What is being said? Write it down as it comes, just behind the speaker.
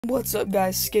What's up,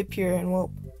 guys? Skip here, and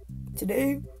well,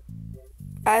 today,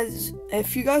 as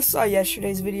if you guys saw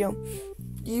yesterday's video,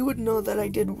 you would know that I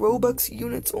did Robux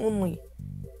units only,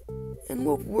 and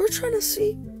well, we're trying to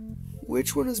see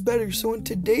which one is better. So in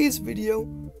today's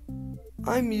video,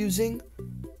 I'm using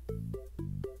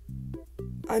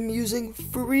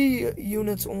free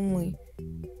units only.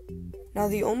 Now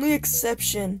the only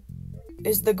exception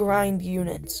is the grind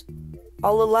units.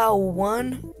 I'll allow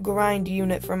one grind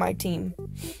unit for my team,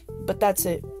 but that's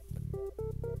it.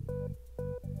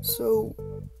 So,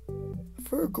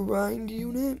 for a grind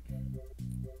unit,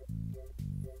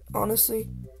 honestly,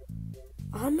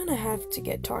 I'm gonna have to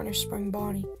get Tarnished Spring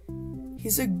Bonnie.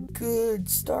 He's a good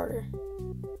starter.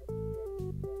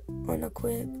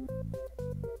 Unequip.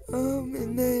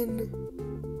 And then,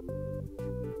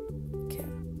 okay,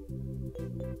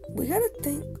 we gotta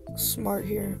think smart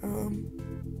here.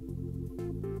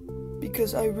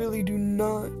 Because I really do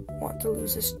not want to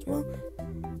lose this. Well,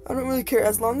 I don't really care.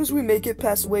 As long as we make it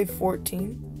past wave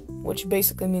 14, which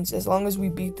basically means as long as we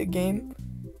beat the game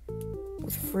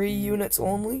with free units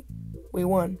only, we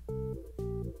won.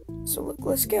 So look,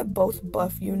 let's get both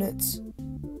buff units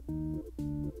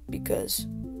because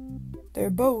they're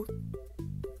both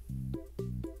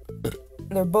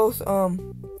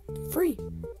free.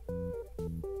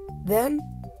 Then,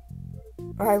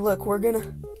 alright, look, we're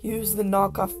gonna use the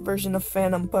knockoff version of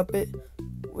Phantom Puppet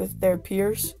with their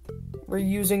peers. We're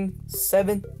using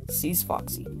 7 Seas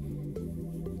Foxy.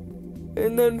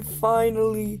 And then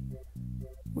finally,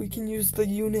 we can use the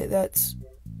unit that's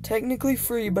technically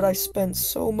free, but I spent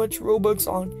so much Robux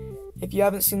on. If you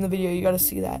haven't seen the video, you gotta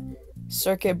see that.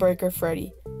 Circuit Breaker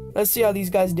Freddy. Let's see how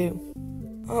these guys do.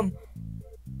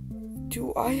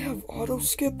 Do I have auto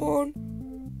skip on?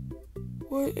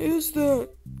 What is that?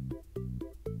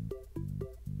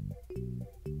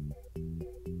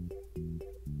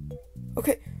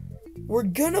 Okay, we're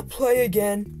gonna play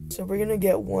again, so we're gonna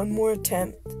get one more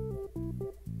attempt.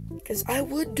 Because I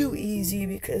would do easy,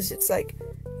 because it's like,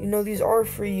 you know, these are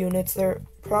free units. They're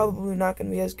probably not gonna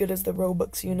be as good as the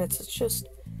Robux units. It's just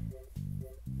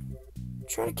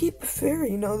trying to keep it fair,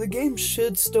 you know. The game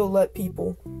should still let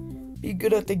people be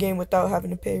good at the game without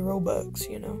having to pay Robux,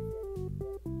 you know.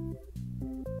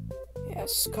 Yeah,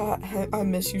 Scott, I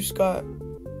miss you, Scott.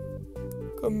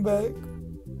 Come back.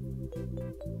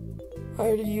 I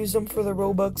already used them for the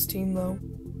Robux team, though.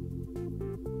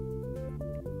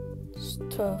 It's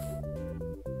tough.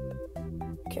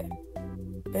 Okay.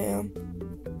 Bam.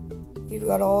 We've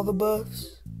got all the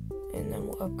buffs. And then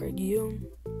we'll upgrade you.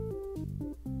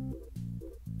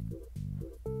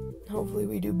 Hopefully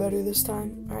we do better this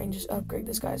time. Alright, and just upgrade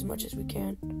this guy as much as we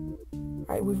can.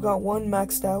 Alright, we've got one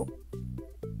maxed out.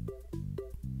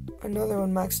 Another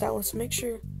one maxed out. Let's make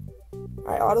sure.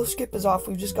 Alright, auto skip is off.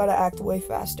 We've just got to act way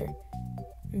faster.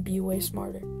 And be way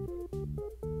smarter.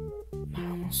 I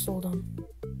almost sold him.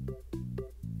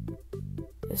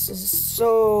 This is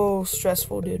so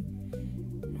stressful, dude.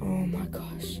 Oh my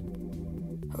gosh.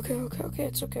 Okay,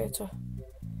 it's okay. I'm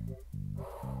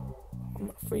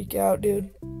gonna freak out,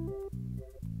 dude.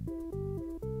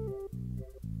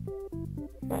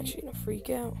 I'm actually gonna freak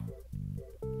out.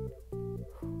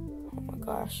 Oh my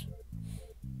gosh.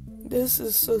 This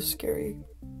is so scary.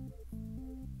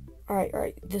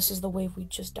 Alright, this is the wave we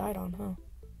just died on, huh?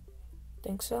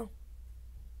 Think so?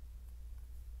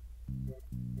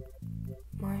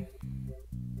 Mine.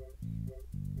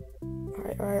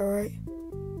 Alright.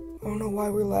 I don't know why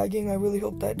we're lagging. I really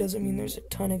hope that doesn't mean there's a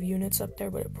ton of units up there,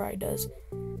 but it probably does.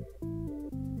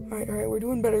 Alright, we're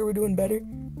doing better.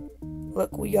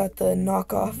 Look, we got the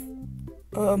knockoff.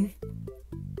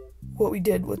 What we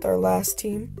did with our last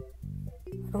team.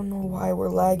 I don't know why we're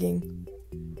lagging.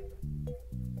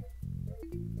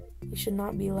 We should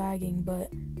not be lagging, but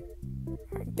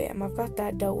alright, bam, I've got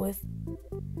that dealt with.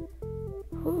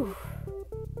 Whew.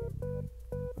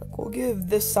 Look, we'll give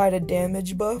this side a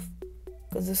damage buff,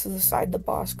 because this is the side the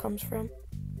boss comes from,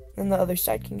 and the other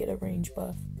side can get a range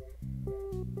buff,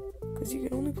 because you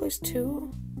can only place 2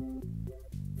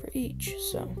 for each.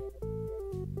 So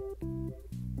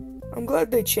I'm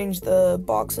glad they changed the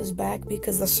boxes back,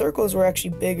 because the circles were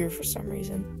actually bigger for some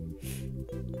reason.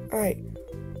 Alright.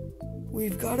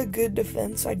 We've got a good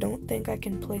defense. I don't think I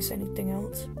can place anything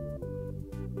else.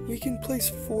 We can place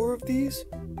 4 of these.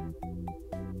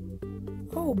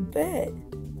 Oh, bet.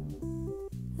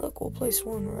 Look, we'll place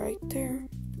 1 right there.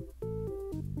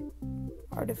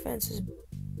 Our defense is...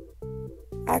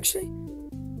 Actually,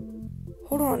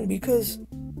 hold on, because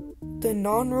the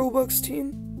non-Robux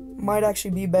team might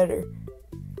actually be better.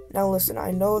 Now listen,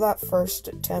 I know that first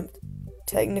attempt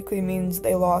technically means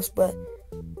they lost, but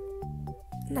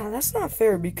nah, that's not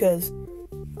fair, because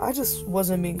I just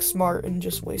wasn't being smart and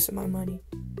just wasted my money.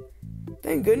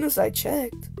 Thank goodness I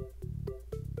checked.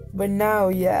 But now,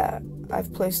 yeah,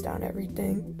 I've placed down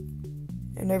everything.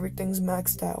 And everything's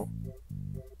maxed out.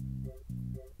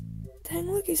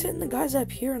 Dang, look, he's hitting the guys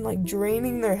up here and, like,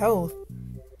 draining their health.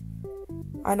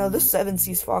 I know, this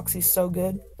 7C's Foxy's so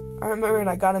good. I remember when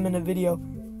I got him in a video.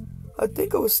 I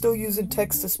think I was still using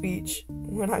text-to-speech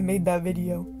when I made that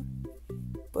video.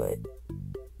 But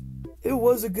it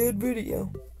was a good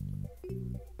video.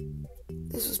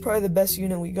 This was probably the best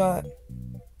unit we got.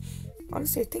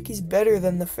 Honestly, I think he's better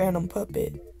than the Phantom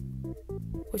Puppet,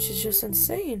 which is just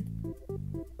insane.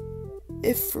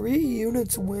 If 3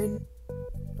 units win,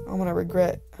 I'm gonna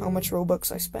regret how much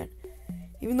Robux I spent.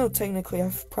 Even though technically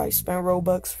I've probably spent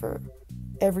Robux for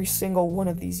every single one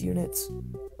of these units.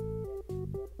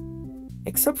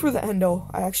 Except for the Endo,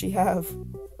 I actually have.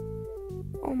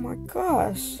 Oh my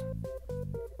gosh.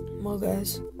 Well,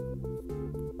 guys,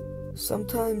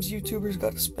 sometimes YouTubers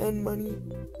gotta spend money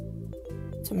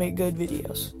to make good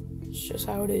videos. It's just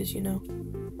how it is, you know.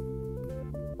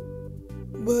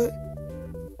 But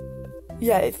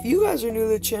yeah, if you guys are new to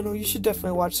the channel, you should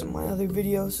definitely watch some of my other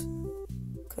videos,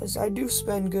 because I do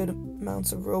spend good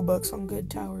amounts of Robux on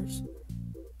good towers.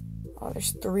 Oh,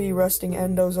 there's 3 rusting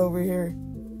Endos over here.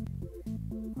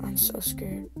 I'm so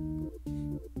scared.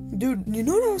 Dude, you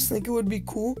know what I was thinking would be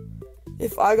cool?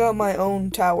 If I got my own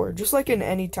tower, just like in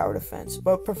any tower defense,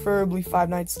 but preferably Five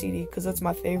Nights TD, because that's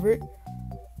my favorite.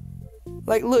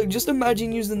 Like, look, just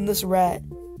imagine using this rat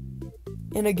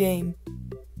in a game.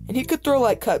 And he could throw,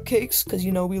 like, cupcakes, because,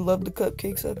 you know, we love the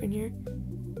cupcakes up in here.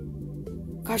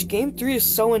 Gosh, game 3 is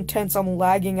so intense, I'm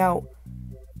lagging out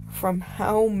from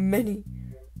how many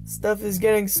stuff is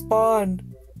getting spawned.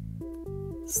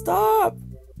 Stop!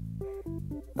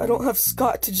 I don't have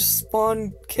Scott to just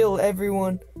spawn kill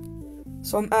everyone,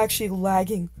 so I'm actually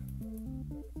lagging.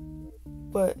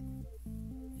 But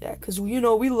yeah, because, you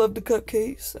know, we love the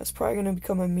cupcakes. That's probably gonna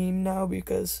become a meme now,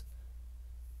 because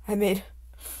I made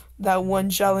that one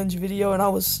challenge video and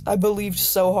I believed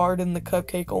so hard in the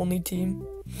cupcake only team.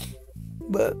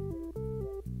 But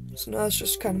so now that's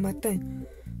just kind of my thing.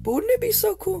 But wouldn't it be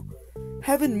so cool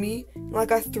having me,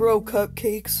 like, I throw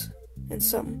cupcakes and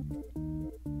something?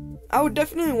 I would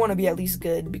definitely want to be at least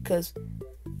good, because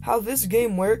how this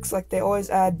game works, like, they always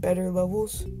add better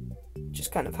levels,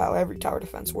 just kind of how every tower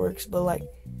defense works. But, like,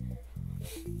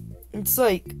 it's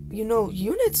like, you know,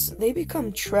 units, they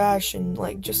become trash in,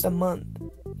 like, just a month,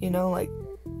 you know, like,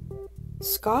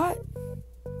 Scott,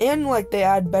 and, like, they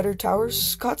add better towers.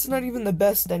 Scott's not even the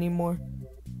best anymore.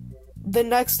 The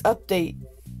next update,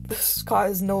 Scott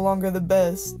is no longer the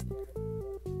best.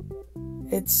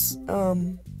 It's,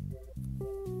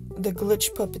 the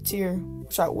Glitch Puppeteer,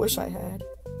 which I wish I had.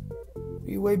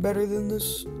 Be way better than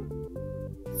this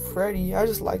Freddy. I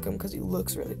just like him because he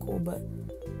looks really cool, but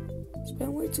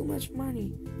spend way too much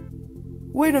money.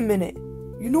 Wait a minute.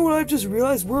 You know what I've just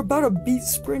realized? We're about to beat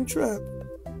Springtrap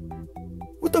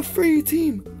with a free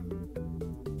team.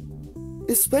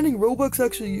 Is spending Robux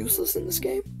actually useless in this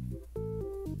game?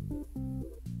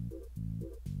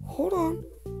 Hold on.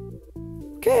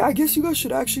 Okay, I guess you guys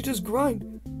should actually just grind.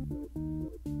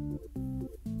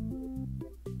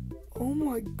 Oh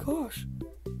my gosh.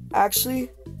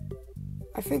 Actually,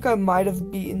 I think I might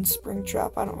have beaten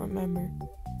Springtrap. I don't remember.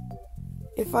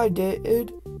 If I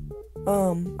did,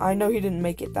 I know he didn't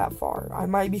make it that far. I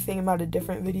might be thinking about a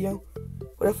different video.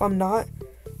 But if I'm not,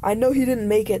 I know he didn't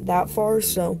make it that far,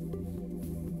 so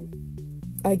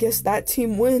I guess that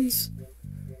team wins.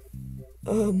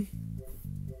 Because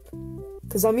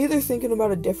I'm either thinking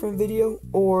about a different video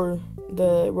or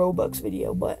the Robux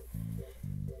video, but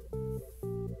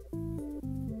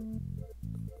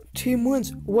team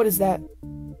wins. What is that?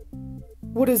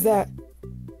 What is that?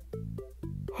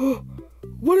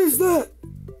 What is that?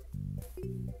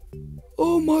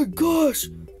 Oh my gosh.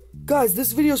 Guys,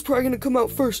 this video is probably gonna come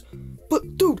out first.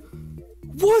 But dude,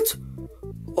 what?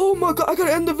 Oh my god, I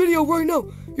gotta end the video right now.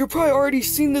 You're probably already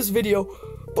seen this video.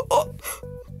 But